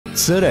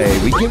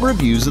Today, we get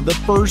reviews of the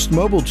first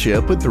mobile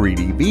chip with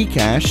 3D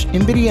V-Cache,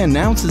 Nvidia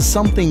announces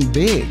something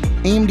big,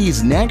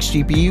 AMD's next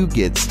GPU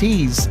gets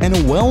teased, and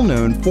a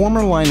well-known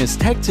former Linus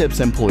Tech Tips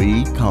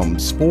employee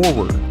comes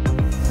forward.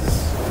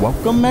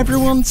 Welcome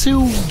everyone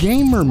to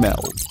Gamer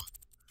Meld.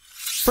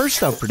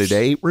 First up for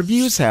today,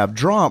 reviews have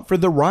dropped for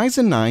the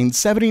Ryzen 9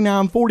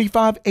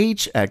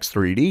 7945H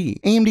X3D,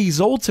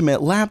 AMD's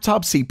ultimate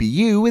laptop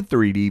CPU with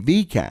 3D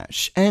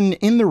V-Cache, and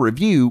in the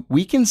review,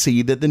 we can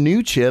see that the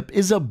new chip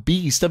is a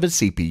beast of a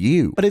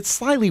CPU, but it's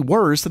slightly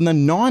worse than the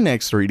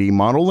non-X3D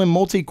model in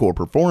multi-core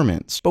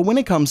performance. But when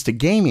it comes to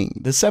gaming,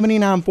 the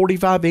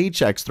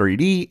 7945H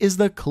X3D is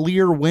the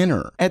clear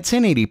winner. At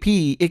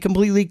 1080p, it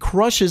completely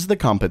crushes the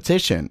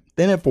competition.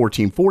 Then at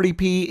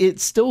 1440p, it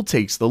still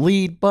takes the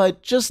lead,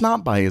 but just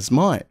not by as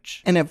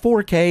much. And at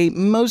 4K,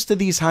 most of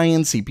these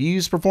high-end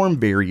CPUs perform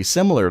very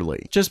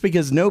similarly, just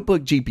because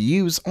notebook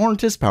GPUs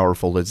aren't as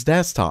powerful as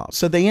desktops,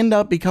 so they end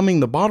up becoming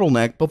the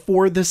bottleneck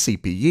before the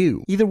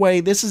CPU. Either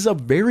way, this is a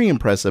very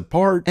impressive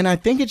part, and I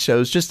think it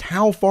shows just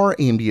how far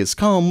AMD has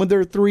come with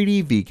their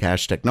 3D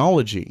V-Cache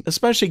technology,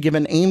 especially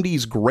given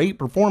AMD's great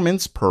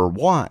performance per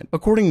watt.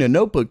 According to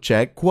Notebook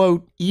Check,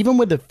 quote, even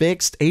with a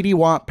fixed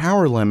 80-watt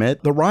power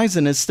limit, the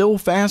Ryzen is still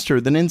faster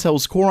than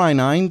Intel's Core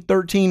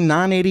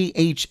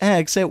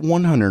i9-13980HX at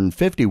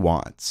 150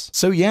 watts.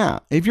 So yeah,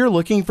 if you're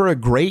looking for a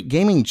great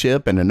gaming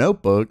chip and a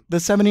notebook, the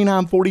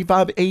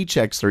 7945H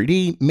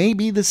X3D may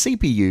be the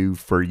CPU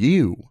for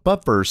you.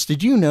 But first,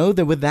 did you know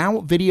that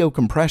without video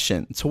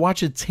compression, to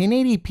watch a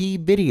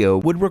 1080p video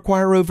would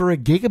require over a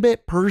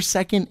gigabit per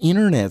second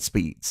internet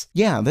speeds?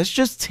 Yeah, that's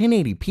just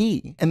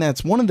 1080p, and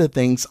that's one of the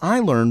things I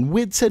learned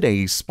with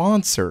today's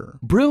sponsor,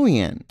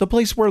 Brilliant, the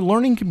place where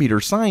learning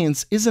computer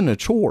science isn't a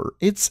chore,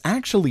 it's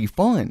actually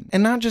fun.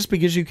 And not just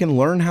because you can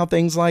learn how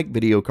things like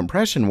video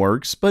compression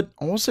works, but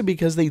also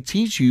because they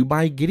teach you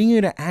by getting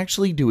you to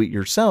actually do it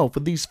yourself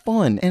with these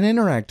fun and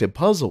interactive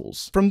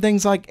puzzles. From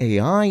things like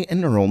AI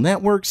and neural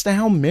networks to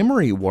how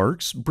memory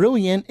works,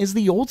 Brilliant is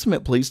the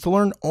ultimate place to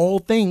learn all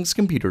things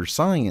computer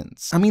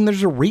science. I mean,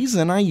 there's a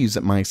reason I use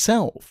it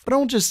myself. But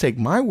don't just take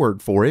my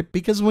word for it,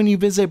 because when you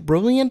visit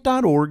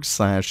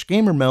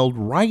brilliant.org/gamermeld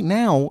right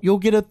now, you'll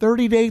get a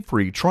 30-day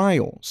free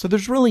trial. So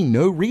there's really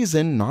no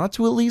reason not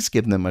to at least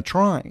give them a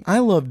try. I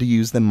love to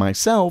use them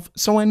myself,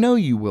 so I know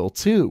you will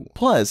too.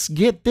 Plus,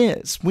 get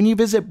this, when you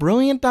visit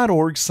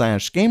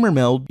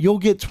brilliant.org/gamermeld, you'll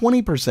get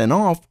 20%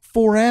 off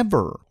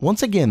forever.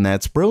 Once again,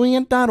 that's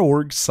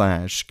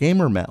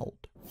brilliant.org/gamermeld.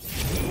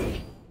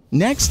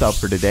 Next up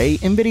for today,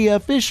 Nvidia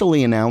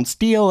officially announced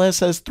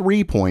DLSS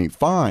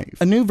 3.5,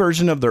 a new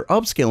version of their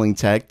upscaling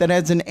tech that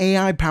adds an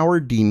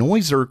AI-powered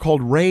denoiser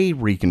called ray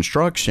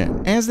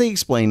reconstruction. As they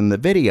explain in the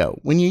video,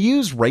 when you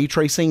use ray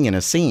tracing in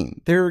a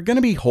scene, there are going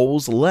to be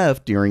holes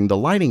left during the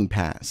lighting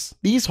pass.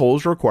 These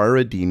holes require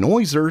a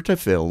denoiser to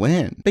fill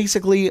in.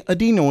 Basically, a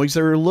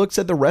denoiser looks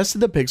at the rest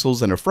of the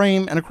pixels in a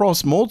frame and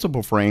across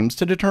multiple frames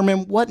to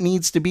determine what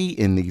needs to be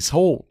in these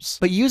holes.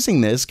 But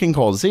using this can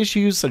cause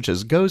issues such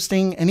as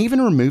ghosting and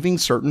even removing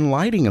certain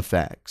lighting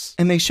effects,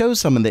 and they show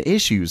some of the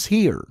issues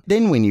here.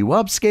 Then when you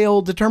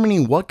upscale,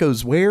 determining what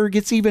goes where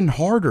gets even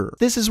harder.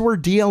 This is where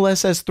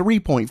DLSS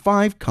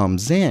 3.5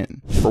 comes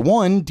in. For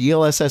one,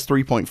 DLSS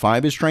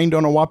 3.5 is trained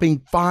on a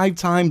whopping 5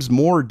 times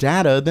more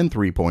data than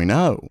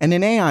 3.0, and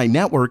an AI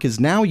network is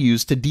now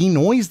used to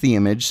denoise the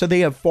image so they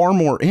have far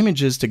more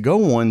images to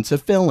go on to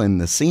fill in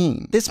the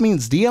scene. This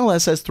means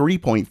DLSS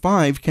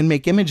 3.5 can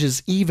make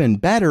images even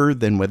better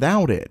than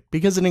without it,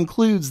 because it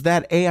includes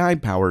that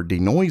AI-powered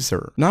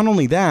denoiser. Not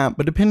only that,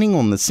 but depending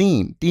on the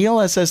scene,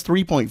 DLSS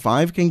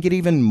 3.5 can get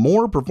even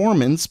more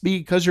performance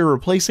because you're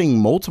replacing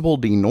multiple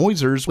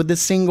denoisers with a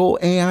single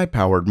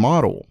AI-powered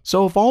model.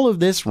 So if all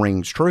of this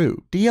rings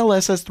true,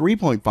 DLSS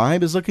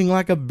 3.5 is looking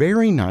like a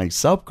very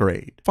nice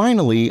upgrade.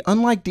 Finally,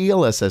 unlike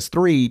DLSS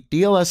 3,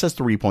 DLSS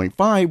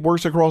 3.5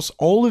 works across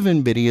all of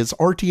Nvidia's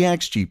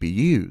RTX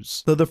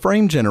GPUs, though the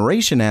frame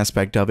generation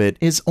aspect of it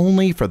is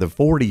only for the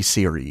 40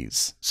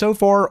 series. So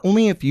far,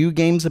 only a few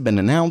games have been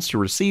announced to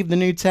receive the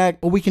new tech,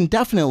 but we can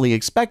definitely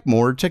expect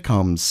more to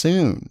come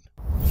soon.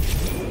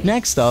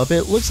 Next up,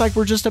 it looks like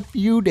we're just a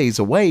few days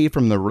away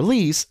from the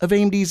release of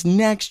AMD's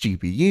next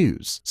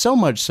GPUs. So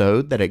much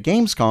so that at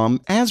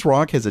Gamescom,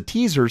 ASRock has a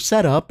teaser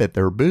set up at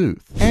their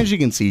booth. As you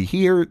can see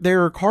here,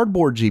 there are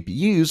cardboard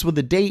GPUs with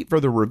the date for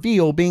the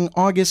reveal being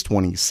August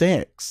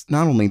 26.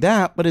 Not only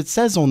that, but it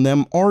says on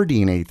them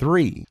RDNA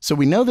 3. So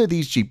we know that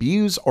these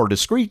GPUs are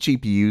discrete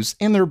GPUs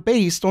and they're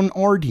based on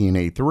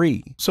RDNA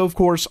 3. So of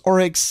course,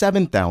 RX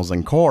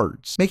 7000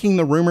 cards, making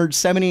the rumored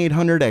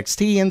 7800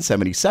 XT and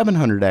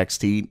 7700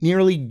 XT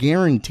nearly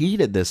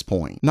guaranteed at this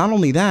point. Not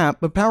only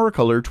that, but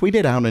PowerColor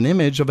tweeted out an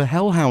image of a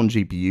Hellhound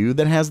GPU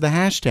that has the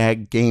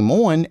hashtag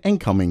GameOn and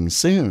coming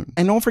soon.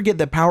 And don't forget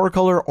that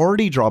PowerColor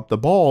already dropped the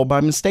ball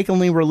by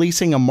mistakenly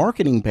releasing a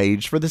marketing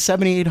page for the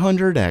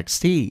 7800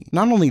 XT.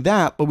 Not only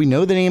that, but we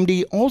know that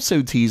AMD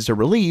also teased a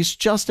release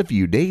just a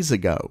few days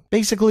ago.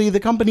 Basically, the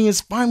company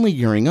is finally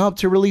gearing up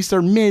to release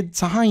their mid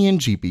to high-end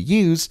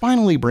GPUs,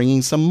 finally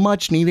bringing some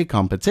much needed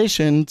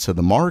competition to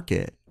the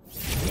market.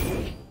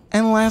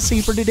 And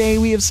lastly for today,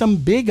 we have some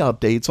big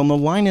updates on the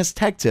Linus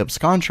Tech Tips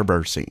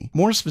controversy,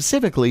 more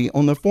specifically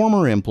on the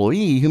former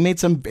employee who made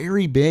some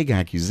very big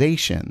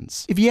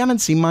accusations. If you haven't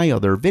seen my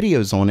other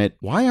videos on it,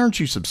 why aren't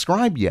you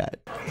subscribed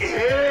yet?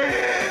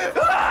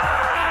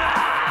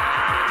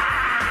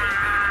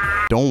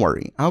 Don't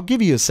worry, I'll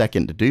give you a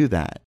second to do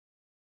that.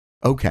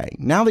 Okay,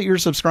 now that you're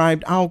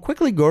subscribed, I'll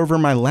quickly go over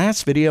my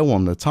last video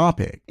on the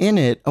topic. In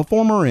it, a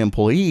former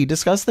employee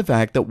discussed the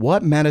fact that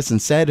what Madison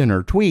said in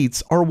her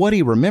tweets are what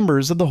he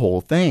remembers of the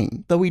whole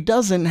thing, though he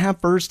doesn't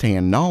have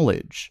first-hand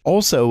knowledge.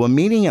 Also, a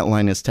meeting at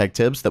Linus Tech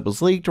Tips that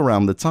was leaked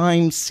around the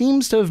time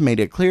seems to have made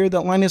it clear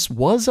that Linus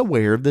was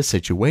aware of the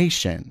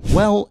situation.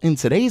 Well, in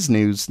today's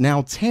news,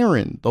 now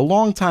Taran, the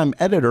longtime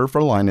editor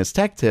for Linus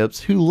Tech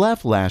Tips who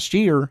left last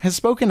year, has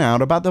spoken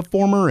out about the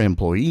former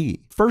employee.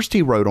 First,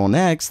 he wrote on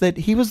X that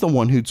he was the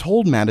one who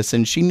told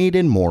Madison she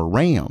needed more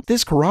RAM.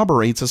 This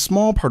corroborates a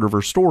small part of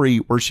her story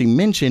where she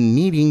mentioned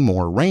needing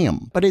more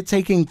RAM, but it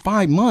taking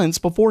 5 months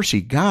before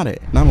she got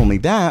it. Not only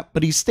that,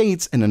 but he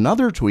states in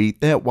another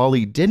tweet that while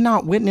he did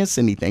not witness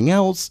anything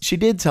else, she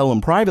did tell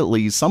him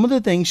privately some of the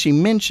things she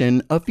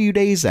mentioned a few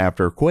days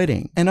after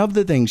quitting. And of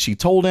the things she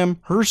told him,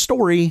 her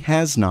story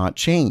has not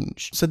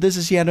changed. So this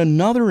is yet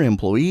another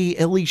employee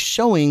at least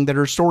showing that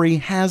her story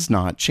has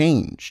not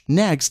changed.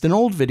 Next, an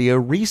old video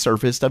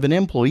resurfaced of an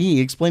employee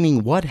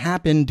explaining what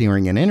happened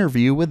during an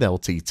interview with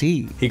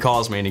LTT. He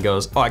calls me and he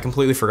goes, "Oh, I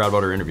completely forgot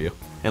about our interview."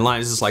 And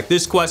Linus is like,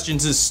 "This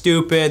question's is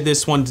stupid,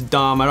 this one's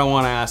dumb, I don't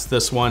want to ask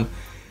this one."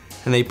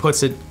 And then he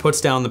puts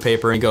down the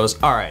paper and he goes,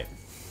 "All right,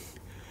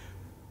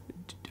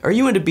 are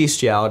you into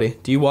bestiality?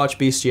 Do you watch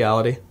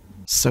bestiality?"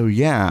 So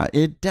yeah,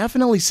 it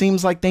definitely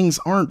seems like things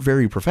aren't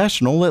very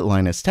professional at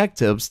Linus Tech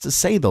Tips to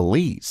say the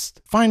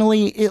least.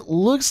 Finally, it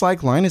looks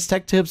like Linus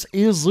Tech Tips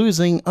is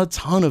losing a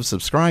ton of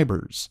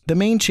subscribers. The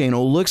main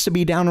channel looks to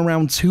be down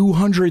around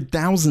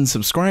 200,000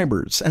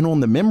 subscribers, and on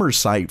the member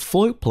site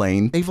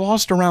Floatplane, they've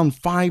lost around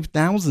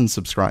 5,000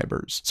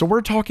 subscribers. So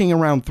we're talking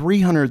around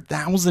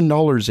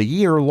 $300,000 a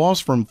year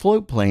lost from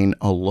Floatplane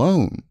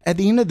alone. At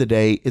the end of the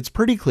day, it's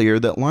pretty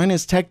clear that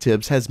Linus Tech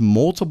Tips has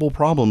multiple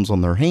problems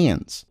on their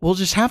hands. We'll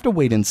just have to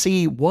wait and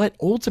see what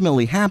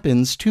ultimately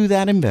happens to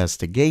that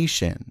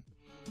investigation.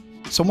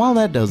 So while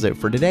that does it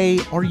for today,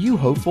 are you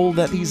hopeful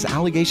that these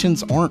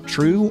allegations aren't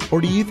true, or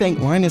do you think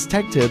Linus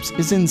Tech Tips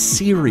is in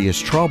serious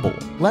trouble?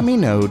 Let me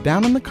know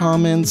down in the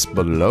comments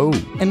below.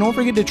 And don't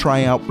forget to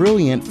try out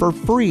Brilliant for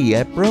free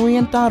at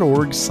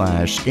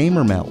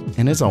brilliant.org/gamermelt.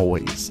 And as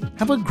always,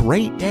 have a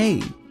great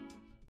day.